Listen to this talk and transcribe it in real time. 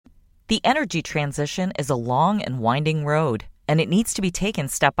The energy transition is a long and winding road, and it needs to be taken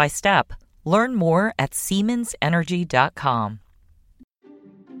step by step. Learn more at SiemensEnergy.com.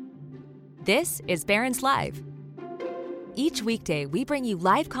 This is Barron's Live. Each weekday, we bring you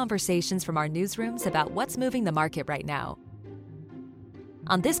live conversations from our newsrooms about what's moving the market right now.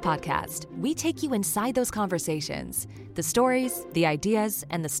 On this podcast, we take you inside those conversations, the stories, the ideas,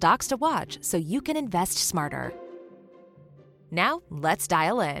 and the stocks to watch so you can invest smarter. Now, let's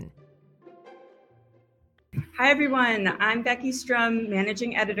dial in. Hi, everyone. I'm Becky Strum,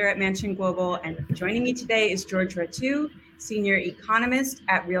 Managing Editor at Mansion Global, and joining me today is George Ratiu, Senior Economist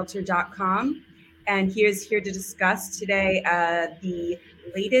at Realtor.com. And he is here to discuss today the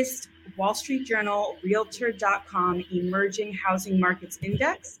latest Wall Street Journal Realtor.com Emerging Housing Markets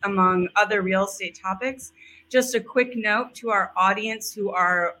Index, among other real estate topics. Just a quick note to our audience who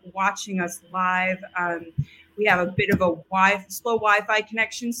are watching us live. We have a bit of a slow Wi-Fi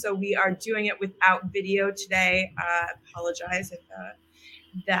connection, so we are doing it without video today. Apologize if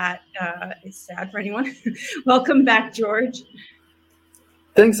that is sad for anyone. Welcome back, George.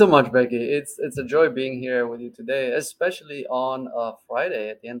 Thanks so much, Becky. It's a joy being here with you today, especially on a Friday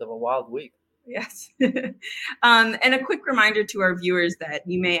at the end of a wild week. Yes. And a quick reminder to our viewers that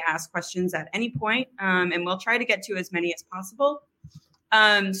you may ask questions at any point, and we'll try to get to as many as possible.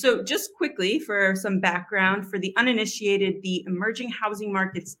 So just quickly for some background, for the uninitiated, the Emerging Housing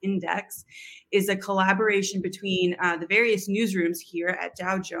Markets Index is a collaboration between the various newsrooms here at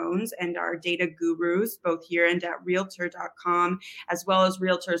Dow Jones and our data gurus, both here and at Realtor.com, as well as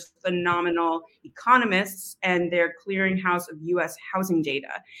Realtor's phenomenal economists and their clearinghouse of U.S. housing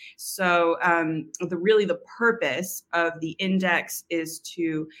data. So the purpose of the index is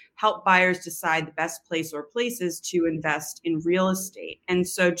to help buyers decide the best place or places to invest in real estate. And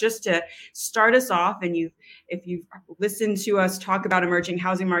so just to start us off, and if you've listened to us talk about emerging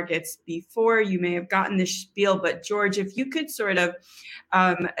housing markets before, you may have gotten this spiel, but George, if you could sort of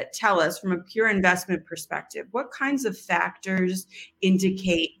tell us from a pure investment perspective, what kinds of factors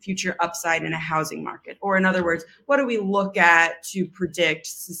indicate future upside in a housing market? Or in other words, what do we look at to predict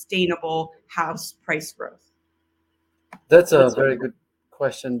sustainable house price growth? That's a very good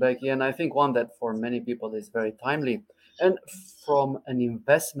question, Becky, and I think one that for many people is very timely. And from an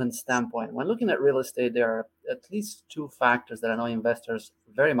investment standpoint, when looking at real estate, there are at least two factors that I know investors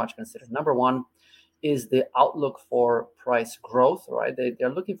very much consider. Number one is the outlook for price growth, right?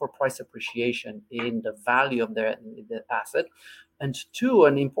 They're looking for price appreciation in the value of the asset. And two,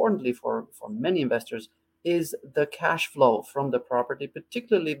 and importantly for many investors, is the cash flow from the property,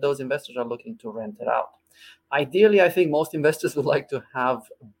 particularly if those investors are looking to rent it out. Ideally, I think most investors would like to have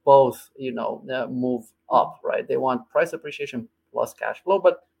both, move up, right? They want price appreciation plus cash flow,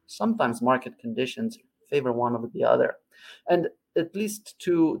 but sometimes market conditions favor one over the other. And at least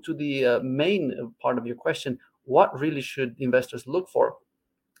to the main part of your question, what really should investors look for?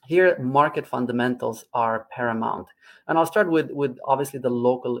 Here, market fundamentals are paramount. And I'll start with obviously the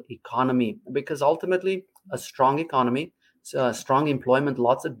local economy, because ultimately a strong economy, strong employment,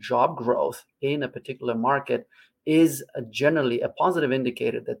 lots of job growth in a particular market is generally a positive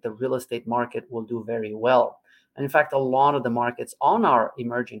indicator that the real estate market will do very well. And in fact, a lot of the markets on our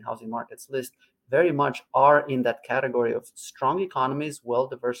emerging housing markets list very much are in that category of strong economies, well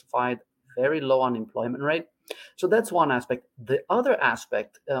diversified, very low unemployment rate. So that's one aspect. The other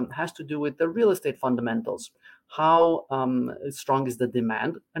aspect has to do with the real estate fundamentals. How strong is the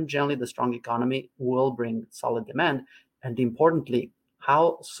demand? And generally, the strong economy will bring solid demand. And importantly,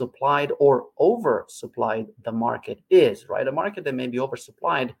 how supplied or oversupplied the market is, right? A market that may be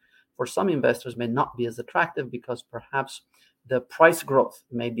oversupplied for some investors may not be as attractive because perhaps the price growth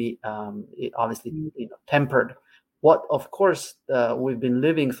may be obviously tempered. What, of course, we've been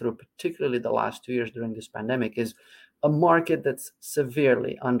living through, particularly the last 2 years during this pandemic, is a market that's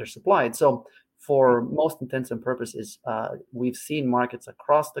severely undersupplied. So for most intents and purposes, we've seen markets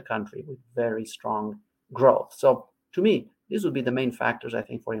across the country with very strong growth. So to me, these would be the main factors I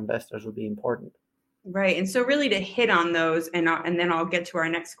think for investors would be important. Right. And so really to hit on those, and then I'll get to our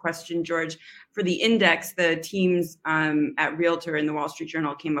next question, George. For the index, the teams at Realtor and the Wall Street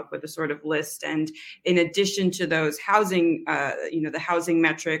Journal came up with a sort of list. And in addition to those housing, the housing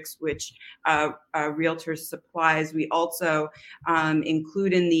metrics, which Realtor supplies, we also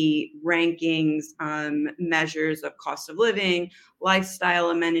include in the rankings measures of cost of living,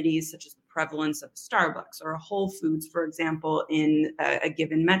 lifestyle amenities, such as prevalence of Starbucks or a Whole Foods, for example, in a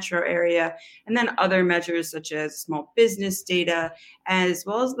given metro area, and then other measures such as small business data, as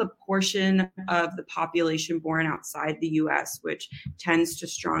well as the portion of the population born outside the U.S., which tends to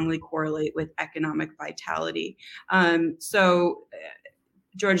strongly correlate with economic vitality. So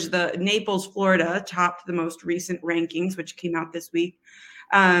George, the Naples, Florida topped the most recent rankings, which came out this week.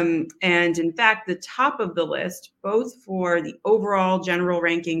 And in fact, the top of the list, both for the overall general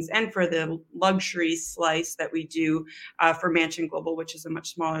rankings and for the luxury slice that we do for Mansion Global, which is a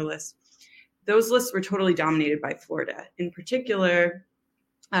much smaller list, those lists were totally dominated by Florida, in particular,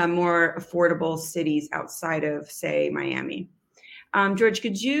 more affordable cities outside of, say, Miami. George,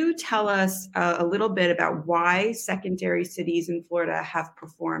 could you tell us a little bit about why secondary cities in Florida have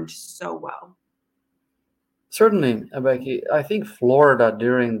performed so well? Certainly, Becky. I think Florida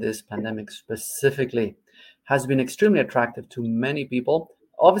during this pandemic specifically has been extremely attractive to many people.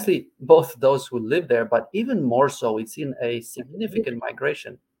 Obviously, both those who live there, but even more so, we've seen a significant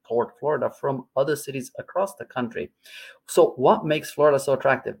migration toward Florida from other cities across the country. So, what makes Florida so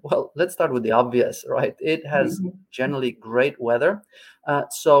attractive? Well, let's start with the obvious, right? It has generally great weather.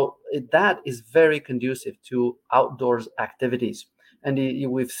 That is very conducive to outdoors activities. And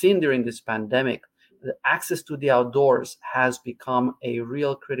we've seen during this pandemic, the access to the outdoors has become a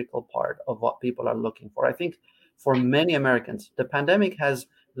real critical part of what people are looking for. I think for many Americans, the pandemic has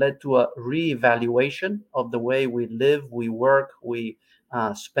led to a reevaluation of the way we live, we work, we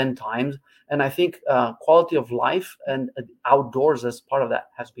spend time. And I think quality of life and outdoors as part of that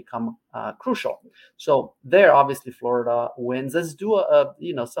has become crucial. So there, obviously, Florida wins, as do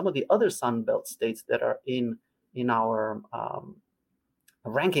some of the other Sun Belt states that are in our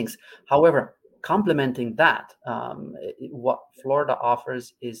rankings. However, complementing that, what Florida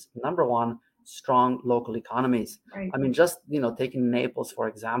offers is, number one, strong local economies. Right. I mean, just taking Naples, for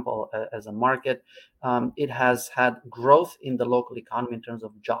example, as a market, it has had growth in the local economy in terms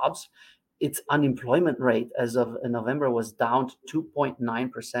of jobs. Its unemployment rate as of November was down to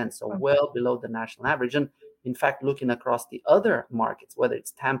 2.9%, so well below the national average. And in fact, looking across the other markets, whether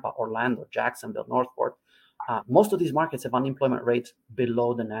it's Tampa, Orlando, Jacksonville, Northport, most of these markets have unemployment rates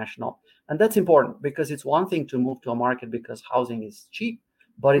below the national. And that's important because it's one thing to move to a market because housing is cheap,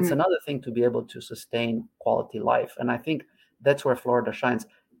 but it's another thing to be able to sustain quality life. And I think that's where Florida shines.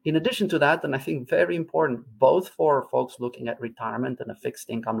 In addition to that, and I think very important, both for folks looking at retirement and a fixed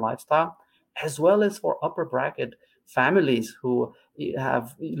income lifestyle, as well as for upper bracket families who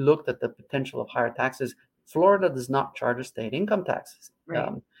have looked at the potential of higher taxes, Florida does not charge a state income taxes.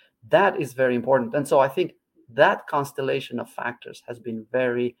 Right. That is very important. And so I think that constellation of factors has been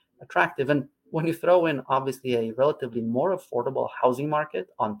very attractive. And when you throw in, obviously, a relatively more affordable housing market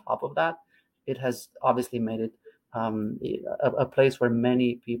on top of that, it has obviously made it a place where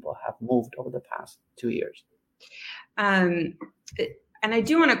many people have moved over the past 2 years. And I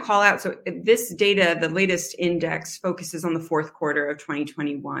do want to call out, so this data, the latest index, focuses on the fourth quarter of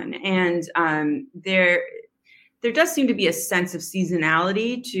 2021. And there does seem to be a sense of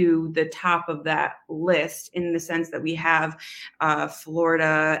seasonality to the top of that list, in the sense that we have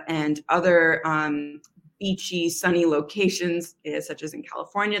Florida and other beachy, sunny locations, such as in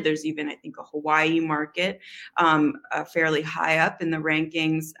California. There's even, I think, a Hawaii market fairly high up in the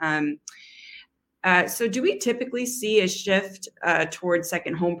rankings. So do we typically see a shift towards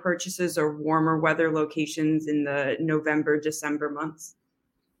second home purchases or warmer weather locations in the November, December months?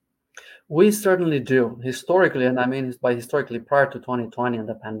 We certainly do. Historically, and I mean by historically prior to 2020 and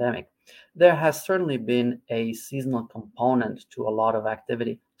the pandemic, there has certainly been a seasonal component to a lot of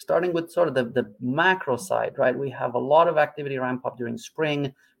activity, starting with sort of the macro side, right? We have a lot of activity ramp up during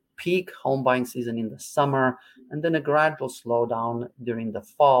spring, peak home buying season in the summer, and then a gradual slowdown during the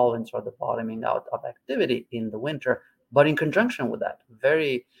fall and sort of the bottoming out of activity in the winter. But in conjunction with that,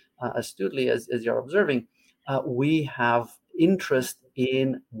 very astutely, as you're observing, we have interest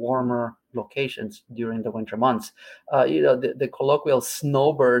in warmer locations during the winter months. The colloquial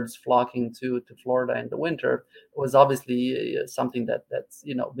snowbirds flocking to Florida in the winter was obviously something that's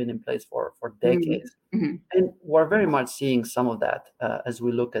been in place for decades. Mm-hmm. And we're very much seeing some of that as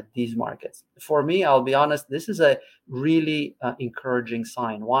we look at these markets. For me, I'll be honest, this is a really encouraging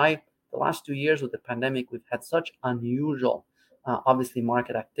sign. Why? The last 2 years with the pandemic, we've had such unusual, obviously,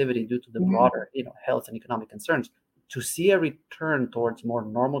 market activity due to the broader, health and economic concerns. To see a return towards more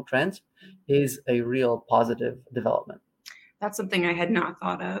normal trends is a real positive development. That's something I had not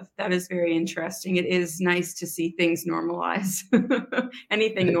thought of. That is very interesting. It is nice to see things normalize.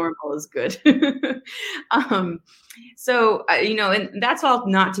 Anything normal is good. And that's all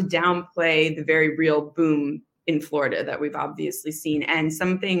not to downplay the very real boom in Florida that we've obviously seen. And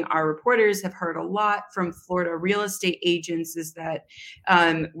something our reporters have heard a lot from Florida real estate agents is that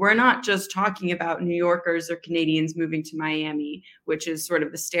we're not just talking about New Yorkers or Canadians moving to Miami, which is sort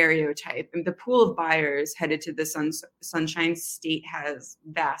of the stereotype. And the pool of buyers headed to the Sunshine State has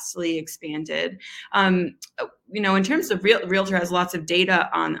vastly expanded. In terms of Realtor has lots of data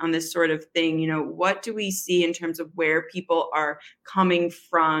on this sort of thing. What do we see in terms of where people are coming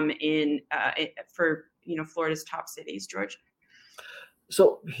from for Florida's top cities, George?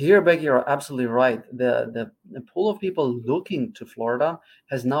 So here, Becky, you're absolutely right. The pool of people looking to Florida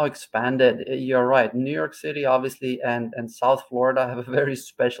has now expanded. You're right. New York City, obviously, and South Florida have a very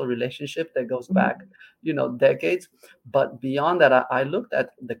special relationship that goes back, decades. But beyond that, I looked at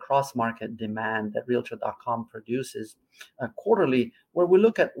the cross-market demand that Realtor.com produces quarterly, where we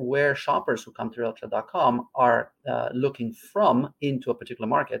look at where shoppers who come to Realtor.com are looking from into a particular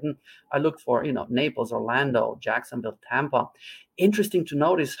market. And I looked for, Naples, Orlando, Jacksonville, Tampa. Interesting to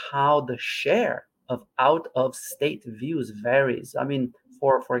notice how the share of out-of-state views varies. I mean,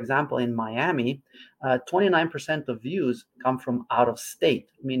 for example, in Miami, 29% of views come from out of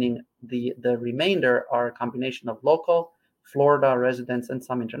state, meaning the remainder are a combination of local, Florida residents, and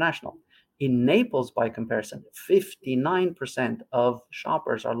some international. In Naples, by comparison, 59% of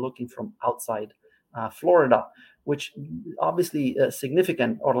shoppers are looking from outside Florida, which obviously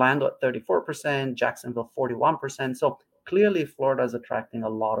significant. Orlando at 34%, Jacksonville 41%. So clearly, Florida is attracting a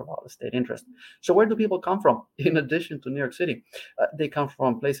lot of out-of-state interest. So where do people come from? In addition to New York City, they come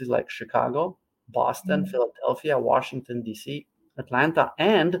from places like Chicago, Boston, Philadelphia, Washington, D.C., Atlanta,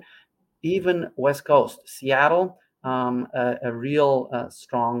 and even West Coast, Seattle, a real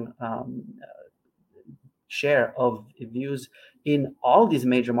strong share of views in all these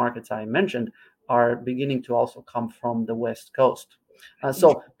major markets I mentioned are beginning to also come from the West Coast.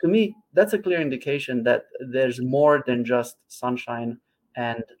 So to me, that's a clear indication that there's more than just sunshine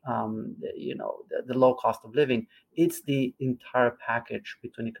and the low cost of living. It's the entire package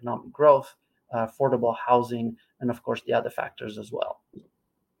between economic growth, affordable housing, and of course the other factors as well.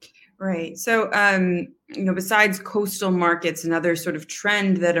 Right. So, besides coastal markets, another sort of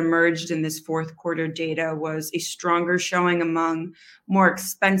trend that emerged in this fourth quarter data was a stronger showing among more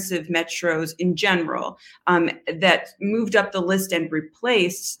expensive metros in general that moved up the list and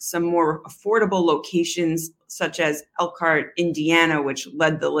replaced some more affordable locations such as Elkhart, Indiana, which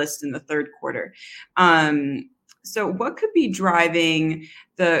led the list in the third quarter. So what could be driving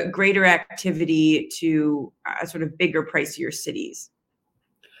the greater activity to sort of bigger, pricier cities?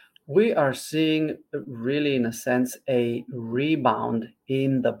 We are seeing really, in a sense, a rebound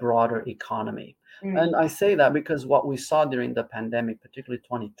in the broader economy. And I say that because what we saw during the pandemic, particularly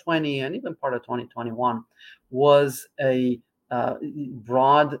 2020 and even part of 2021, was a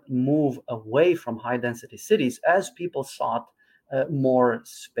broad move away from high density cities as people sought more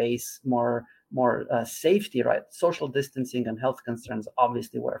space, more safety, right? Social distancing and health concerns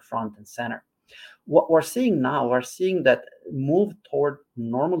obviously were front and center. What we're seeing now, we're seeing that move toward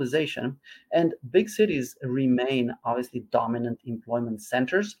normalization, and big cities remain obviously dominant employment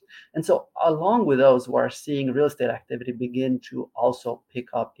centers. And so along with those, we're seeing real estate activity begin to also pick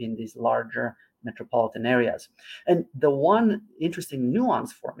up in these larger metropolitan areas. And the one interesting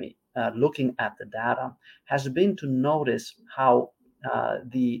nuance for me, looking at the data, has been to notice how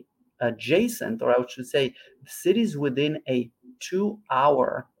the adjacent, or I should say, cities within a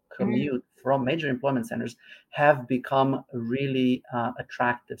 2-hour commute from major employment centers have become really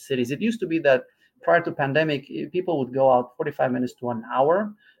attractive cities. It used to be that prior to pandemic, people would go out 45 minutes to an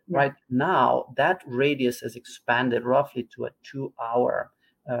hour. Right now, that radius has expanded roughly to a 2-hour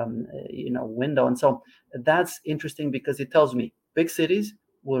window. And so that's interesting because it tells me big cities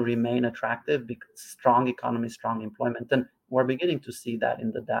will remain attractive because strong economy, strong employment. And we're beginning to see that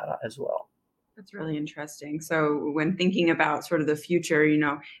in the data as well. That's really interesting. So when thinking about sort of the future,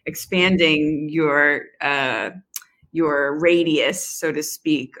 expanding your radius, so to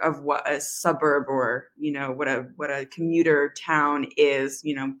speak, of what a suburb or, what a commuter town is,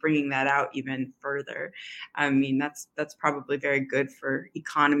 bringing that out even further. I mean, that's probably very good for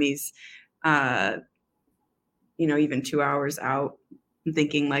economies, even 2 hours out. I'm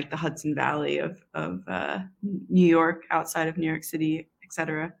thinking like the Hudson Valley of New York, outside of New York City, et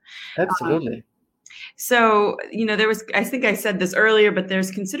cetera. Absolutely. So, there was, I think I said this earlier, but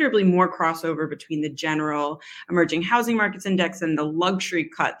there's considerably more crossover between the general emerging housing markets index and the luxury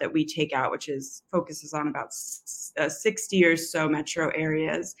cut that we take out, which focuses on about 60 or so metro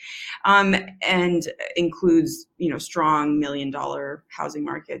areas, and includes, strong $1 million housing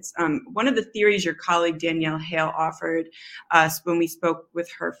markets. One of the theories your colleague Danielle Hale offered us when we spoke with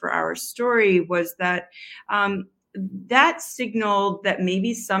her for our story was that that signaled that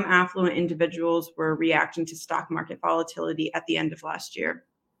maybe some affluent individuals were reacting to stock market volatility at the end of last year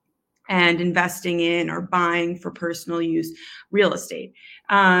and investing in or buying for personal use real estate.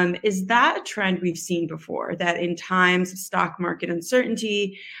 Is that a trend we've seen before, that in times of stock market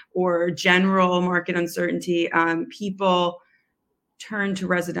uncertainty or general market uncertainty, people turn to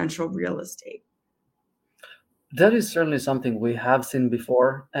residential real estate? That is certainly something we have seen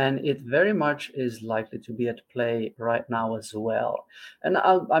before, and it very much is likely to be at play right now as well. And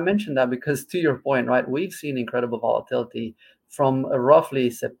I mentioned that because, to your point, right, we've seen incredible volatility from roughly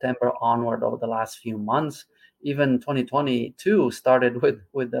September onward over the last few months. Even 2022 started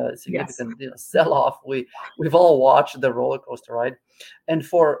with a significant sell-off. We've all watched the roller coaster ride, and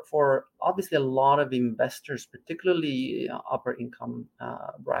for obviously a lot of investors, particularly upper income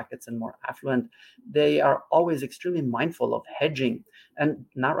brackets and more affluent, they are always extremely mindful of hedging. And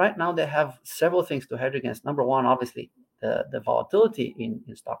now, right now, they have several things to hedge against. Number one, obviously, the volatility in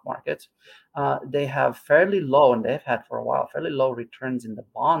stock markets. They have fairly low, and they've had for a while, fairly low returns in the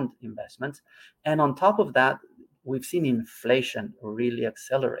bond investments. And on top of that, we've seen inflation really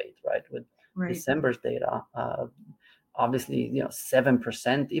accelerate, right? With December's data, obviously,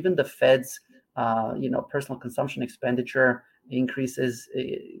 7%. Even the Fed's, personal consumption expenditure increases,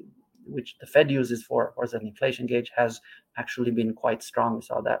 which the Fed uses for as an inflation gauge, has actually been quite strong. We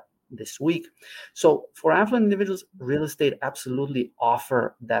saw that this week. So for affluent individuals, real estate absolutely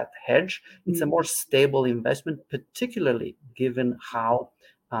offer that hedge. It's a more stable investment, particularly given how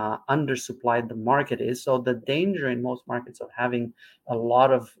undersupplied the market is. So the danger in most markets of having a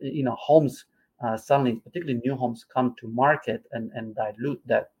lot of homes suddenly, particularly new homes, come to market and dilute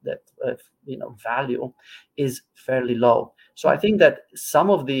that value is fairly low. So I think that some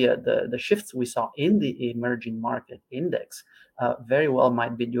of the shifts we saw in the emerging market index very well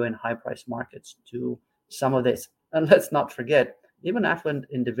might be due in high price markets to some of this. And let's not forget, even affluent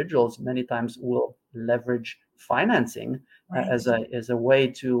individuals many times will leverage financing as a way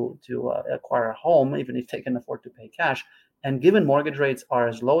to acquire a home, even if they can afford to pay cash. And given mortgage rates are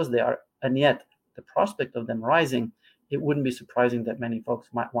as low as they are, and yet the prospect of them rising, it wouldn't be surprising that many folks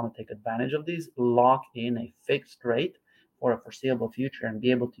might want to take advantage of these, lock in a fixed rate for a foreseeable future, and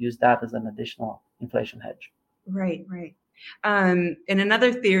be able to use that as an additional inflation hedge. Right. And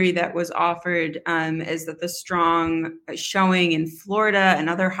another theory that was offered is that the strong showing in Florida and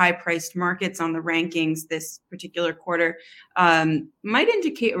other high-priced markets on the rankings this particular quarter might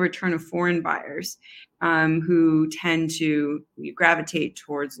indicate a return of foreign buyers who tend to gravitate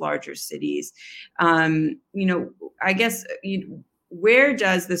towards larger cities. I guess where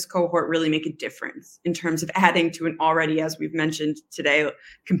does this cohort really make a difference in terms of adding to an already, as we've mentioned today,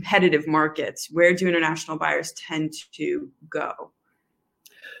 competitive markets? Where do international buyers tend to go?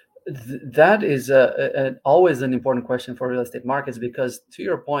 That is always an important question for real estate markets, because to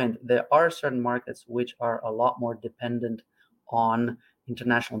your point, there are certain markets which are a lot more dependent on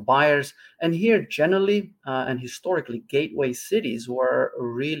international buyers. And here, generally and historically, gateway cities were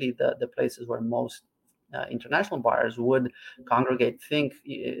really the places where most international buyers would congregate. Think,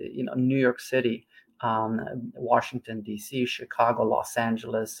 New York City, Washington, D.C., Chicago, Los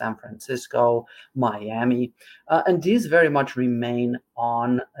Angeles, San Francisco, Miami. And these very much remain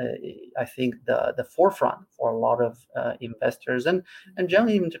on, I think, the forefront for a lot of investors and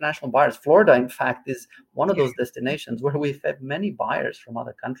generally international buyers. Florida, in fact, is one of those destinations where we've had many buyers from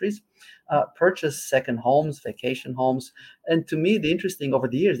other countries purchase second homes, vacation homes. And to me, the interesting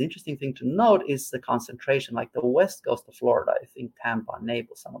thing to note is the concentration, like the west coast of Florida. I think Tampa,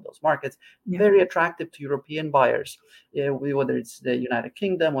 Naples, some of those markets, very attractive to European buyers, whether it's the United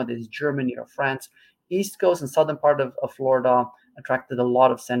Kingdom, whether it's Germany or France. East coast and southern part of Florida attracted a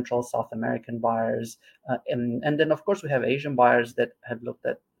lot of Central South American buyers. And then, of course, we have Asian buyers that have looked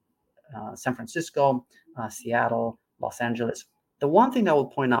at San Francisco, Seattle, Los Angeles. The one thing I will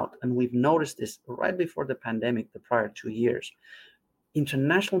point out, and we've noticed this right before the pandemic, the prior 2 years,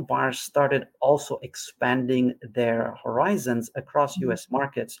 international buyers started also expanding their horizons across U.S.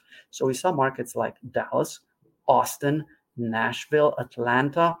 markets. So we saw markets like Dallas, Austin, Nashville,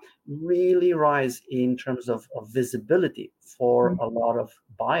 Atlanta really rise in terms of visibility for a lot of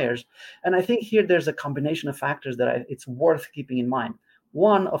buyers. And I think here there's a combination of factors that it's worth keeping in mind.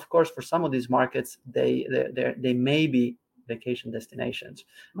 One, of course, for some of these markets, they may be vacation destinations.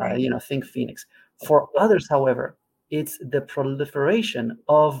 Right. Think Phoenix. For others, however, it's the proliferation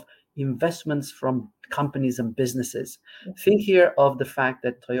of investments from companies and businesses. Think here of the fact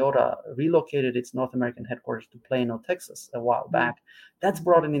that Toyota relocated its North American headquarters to Plano, Texas, a while back. That's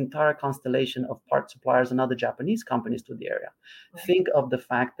brought an entire constellation of part suppliers and other Japanese companies to the area. Right. Think of the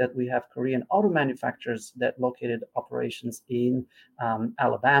fact that we have Korean auto manufacturers that located operations in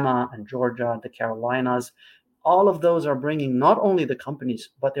Alabama and Georgia, the Carolinas. All of those are bringing not only the companies,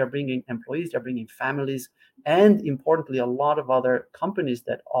 but they're bringing employees, they're bringing families, and importantly, a lot of other companies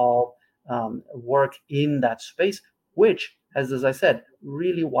that all work in that space, which has, as I said,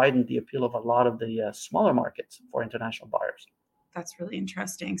 really widened the appeal of a lot of the smaller markets for international buyers. That's really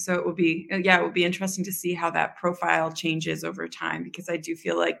interesting. So it will be interesting to see how that profile changes over time, because I do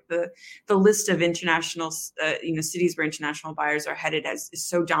feel like the list of international, cities where international buyers are headed is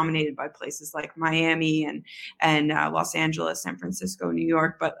so dominated by places like Miami and Los Angeles, San Francisco, New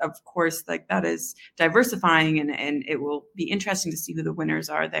York. But of course, like that is diversifying, and it will be interesting to see who the winners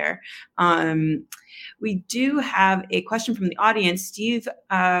are there. We do have a question from the audience, Steve.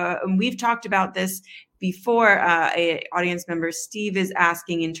 We've talked about this before. A audience member, Steve, is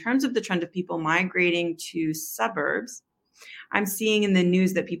asking, in terms of the trend of people migrating to suburbs, I'm seeing in the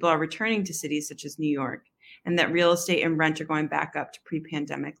news that people are returning to cities such as New York, and that real estate and rent are going back up to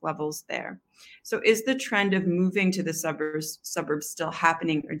pre-pandemic levels there. So is the trend of moving to the suburbs still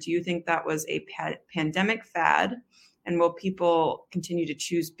happening, or do you think that was a pandemic fad? And will people continue to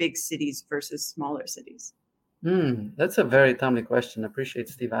choose big cities versus smaller cities? That's a very timely question. I appreciate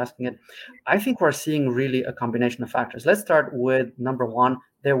Steve asking it. I think we're seeing really a combination of factors. Let's start with number one.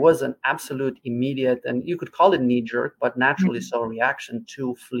 There was an absolute immediate, and you could call it knee-jerk, but naturally so, reaction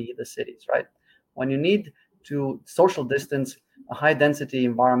to flee the cities, right? When you need to social distance, a high-density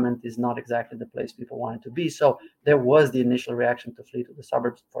environment is not exactly the place people wanted to be. So there was the initial reaction to flee to the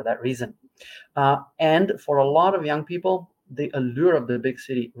suburbs for that reason. And for a lot of young people, the allure of the big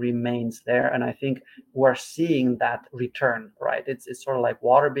city remains there. And I think we're seeing that return, right? It's sort of like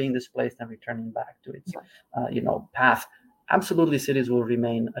water being displaced and returning back to its, path. Absolutely, cities will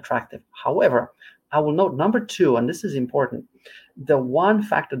remain attractive. However, I will note number two, and this is important, the one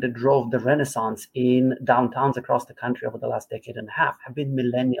factor that drove the renaissance in downtowns across the country over the last decade and a half have been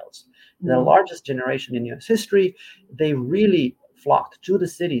millennials. The largest generation in US history. They really flocked to the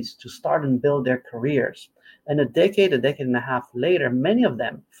cities to start and build their careers. And a decade and a half later, many of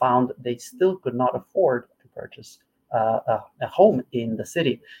them found they still could not afford to purchase a home in the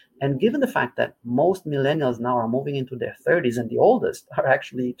city. And given the fact that most millennials now are moving into their 30s, and the oldest are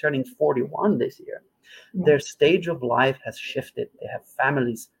actually turning 41 this year, their stage of life has shifted. They have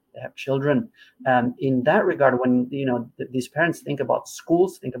families, they have children. In that regard, when these parents think about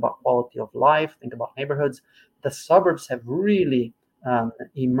schools, think about quality of life, think about neighborhoods, the suburbs have really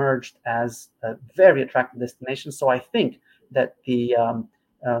emerged as a very attractive destination. So I think that the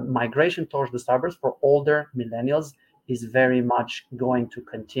migration towards the suburbs for older millennials is very much going to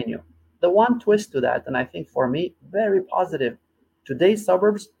continue. The one twist to that, and I think for me, very positive, today's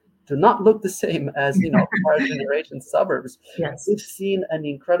suburbs do not look the same as prior generation suburbs. Yes. We've seen an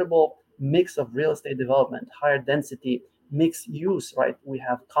incredible mix of real estate development, higher density, mixed use, right? We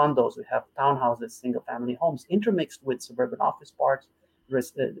have condos, we have townhouses, single family homes, intermixed with suburban office parks,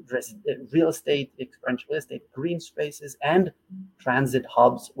 real estate, experiential real estate, green spaces, and transit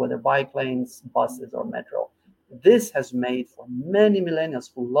hubs, whether bike lanes, buses, or metro. This has made for many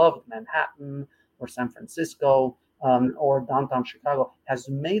millennials who loved Manhattan or San Francisco or downtown Chicago, has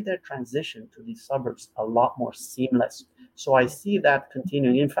made their transition to these suburbs a lot more seamless. So I see that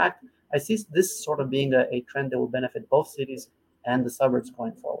continuing. In fact, I see this sort of being a trend that will benefit both cities and the suburbs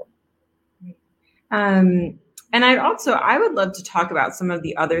going forward. And I would love to talk about some of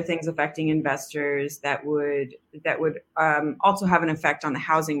the other things affecting investors that would also have an effect on the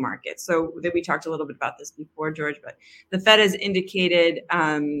housing market. So that we talked a little bit about this before, George, but the Fed has indicated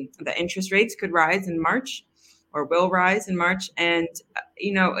that interest rates could rise in March, or will rise in March. And,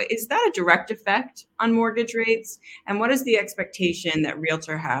 is that a direct effect on mortgage rates? And what is the expectation that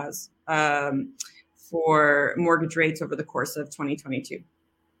Realtor has for mortgage rates over the course of 2022?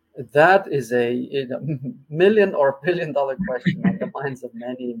 That is a million or billion-dollar question on the minds of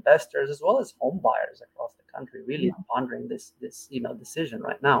many investors as well as home buyers across the country, really pondering this decision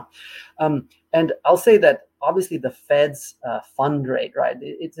right now. And I'll say that obviously the Fed's fund rate, right?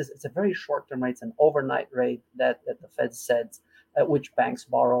 It's a very short-term rate. It's an overnight rate that the Fed sets at which banks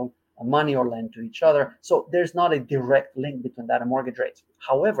borrow money or lend to each other. So there's not a direct link between that and mortgage rates.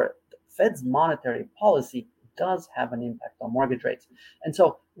 However, the Fed's monetary policy does have an impact on mortgage rates. And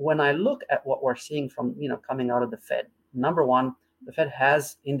so when I look at what we're seeing from, coming out of the Fed, number one, the Fed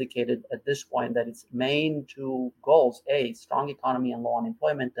has indicated at this point that its main two goals, A, strong economy and low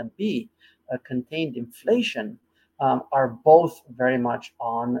unemployment, and B, contained inflation, are both very much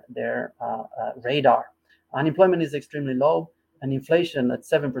on their radar. Unemployment is extremely low, and inflation at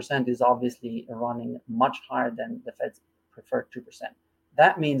 7% is obviously running much higher than the Fed's preferred 2%.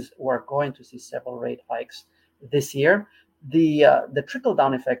 That means we're going to see several rate hikes this year. The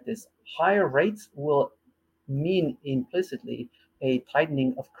trickle-down effect is higher rates will mean implicitly a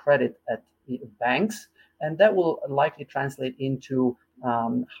tightening of credit at banks, and that will likely translate into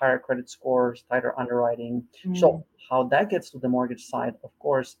higher credit scores, tighter underwriting. So how that gets to the mortgage side, of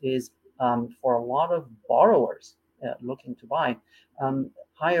course, is for a lot of borrowers looking to buy,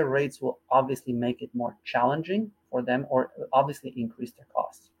 higher rates will obviously make it more challenging for them, or obviously increase their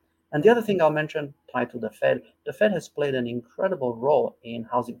costs. And the other thing I'll mention tied to the Fed has played an incredible role in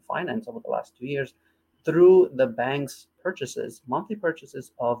housing finance over the last 2 years through the bank's monthly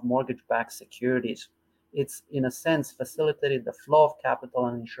purchases of mortgage-backed securities. It's, in a sense, facilitated the flow of capital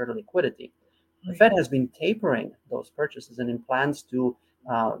and ensured liquidity. The Fed has been tapering those purchases and in plans to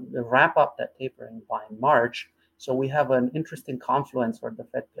wrap up that tapering by March. So we have an interesting confluence where the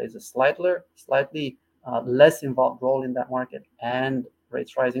Fed plays a slightly less involved role in that market and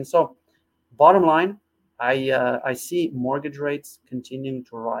rates rising. So bottom line, I see mortgage rates continuing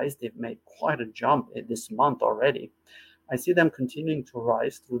to rise. They've made quite a jump this month already. I see them continuing to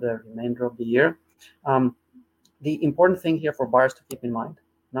rise through the remainder of the year. The important thing here for buyers to keep in mind,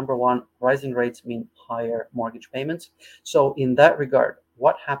 number one, rising rates mean higher mortgage payments. So in that regard,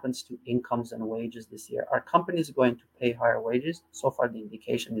 what happens to incomes and wages this year? Are companies going to pay higher wages? So far, the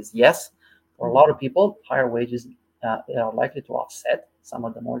indication is yes. For a lot of people, higher wages are likely to offset some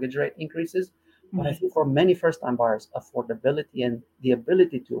of the mortgage rate increases. But I think for many first-time buyers, affordability and the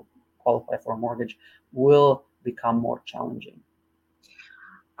ability to qualify for a mortgage will become more challenging.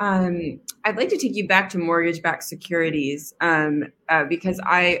 I'd like to take you back to mortgage-backed securities because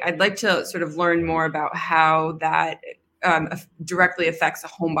I'd like to sort of learn more about how that directly affects a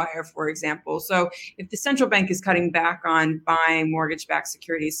home buyer, for example. So if the central bank is cutting back on buying mortgage-backed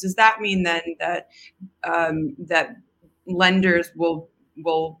securities, does that mean then that that lenders will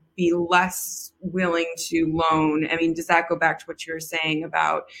be less willing to loan? I mean, does that go back to what you were saying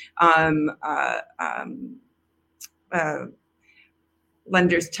about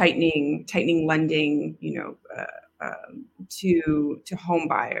lenders tightening lending, to home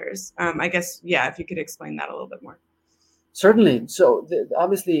buyers? I guess, if you could explain that a little bit more. Certainly. So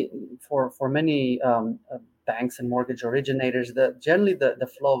obviously, for many banks and mortgage originators, generally the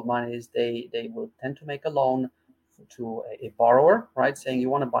flow of money is they will tend to make a loan to a borrower, right? Saying you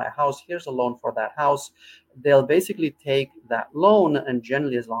want to buy a house, here's a loan for that house. They'll basically take that loan, and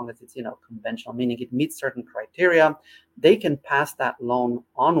generally, as long as it's conventional, meaning it meets certain criteria, they can pass that loan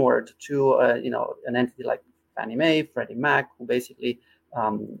onward to an entity like Fannie Mae, Freddie Mac, who basically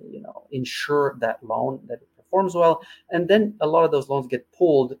insure that loan that it performs well. And then a lot of those loans get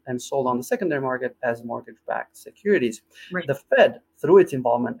pulled and sold on the secondary market as mortgage-backed securities. Right. The Fed, through its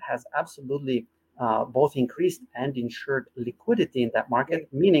involvement, has absolutely both increased and ensured liquidity in that market,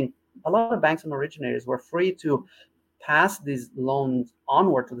 meaning a lot of banks and originators were free to pass these loans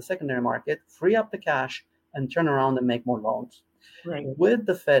onward to the secondary market, free up the cash, and turn around and make more loans. Right. With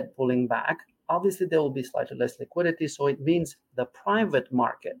the Fed pulling back, obviously there will be slightly less liquidity, so it means the private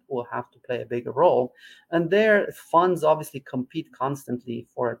market will have to play a bigger role. And their funds obviously compete constantly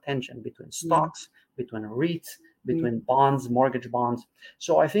for attention between stocks, between REITs, between bonds, mortgage bonds.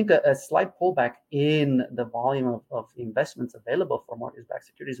 So I think a slight pullback in the volume of investments available for mortgage-backed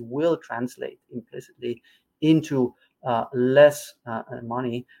securities will translate implicitly into less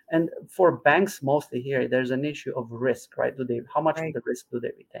money. And for banks mostly here, there's an issue of risk, right? How much of the risk do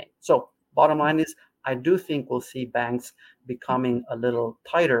they retain? So bottom line is, I do think we'll see banks becoming a little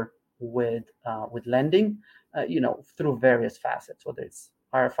tighter with lending, through various facets, whether it's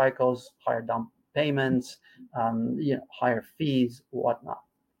higher FICOs, higher down payments, higher fees, whatnot.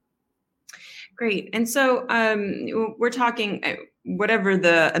 Great. And so we're talking whatever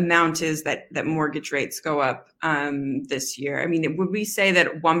the amount is that mortgage rates go up this year. I mean, would we say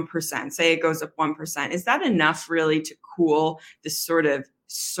that 1%, say it goes up 1%, is that enough really to cool this sort of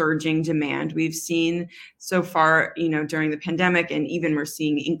surging demand we've seen so far, during the pandemic, and even we're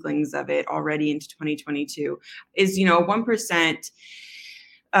seeing inklings of it already into 2022? Is, a 1%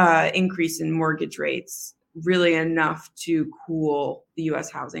 increase in mortgage rates really enough to cool the U.S.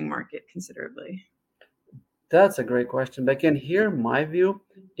 housing market considerably? That's a great question. But again, here, my view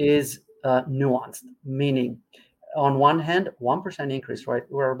is nuanced, meaning on one hand, 1% increase, right?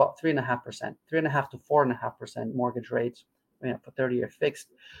 We're about 3.5%, 3.5 to 4.5% mortgage rates, for 30-year fixed.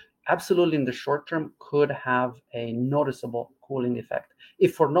 Absolutely, in the short term, could have a noticeable cooling effect,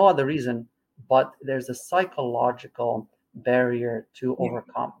 if for no other reason, but there's a psychological barrier to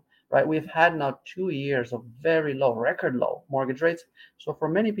overcome, right? We've had now 2 years of very low, record low mortgage rates. So for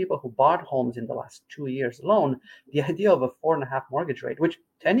many people who bought homes in the last 2 years alone, the idea of a 4.5 mortgage rate, which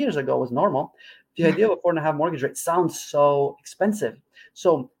 10 years ago was normal, the idea of a 4.5 mortgage rate sounds so expensive.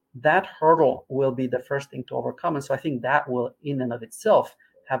 So that hurdle will be the first thing to overcome. And so I think that will, in and of itself,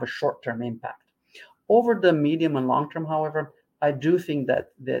 have a short-term impact. Over the medium and long term, however, I do think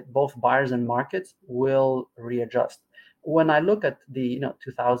that both buyers and markets will readjust. When I look at the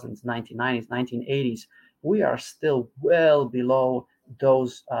 2000s, 1990s, 1980s, we are still well below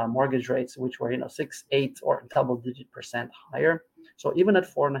those mortgage rates, which were 6, 8, or double-digit % higher. So even at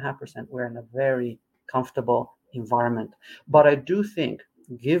 4.5%, we're in a very comfortable environment. But I do think,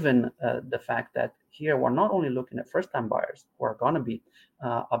 given the fact that here we're not only looking at first-time buyers who are going to be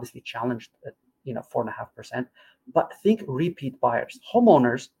obviously challenged at 4.5%, but think repeat buyers,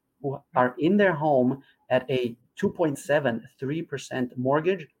 homeowners who are in their home at a 2.7, 3%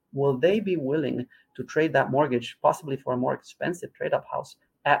 mortgage. Will they be willing to trade that mortgage possibly for a more expensive trade-up house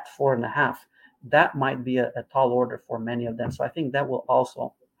at 4.5? That might be a tall order for many of them. So I think that will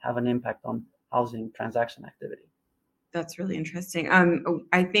also have an impact on housing transaction activity. That's really interesting.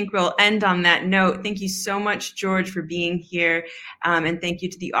 I think we'll end on that note. Thank you so much, George, for being here. And thank you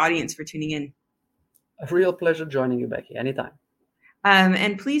to the audience for tuning in. A real pleasure joining you, Becky. Anytime.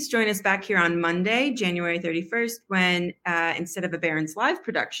 And please join us back here on Monday, January 31st, when instead of a Barron's Live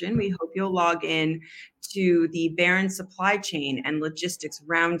production, we hope you'll log in to the Barron's Supply Chain and Logistics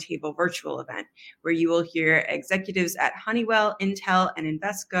Roundtable virtual event, where you will hear executives at Honeywell, Intel, and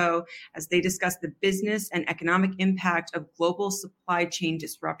Invesco as they discuss the business and economic impact of global supply chain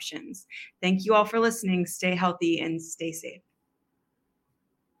disruptions. Thank you all for listening. Stay healthy and stay safe.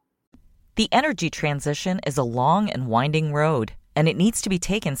 The energy transition is a long and winding road, and it needs to be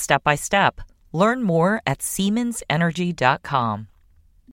taken step by step. Learn more at SiemensEnergy.com.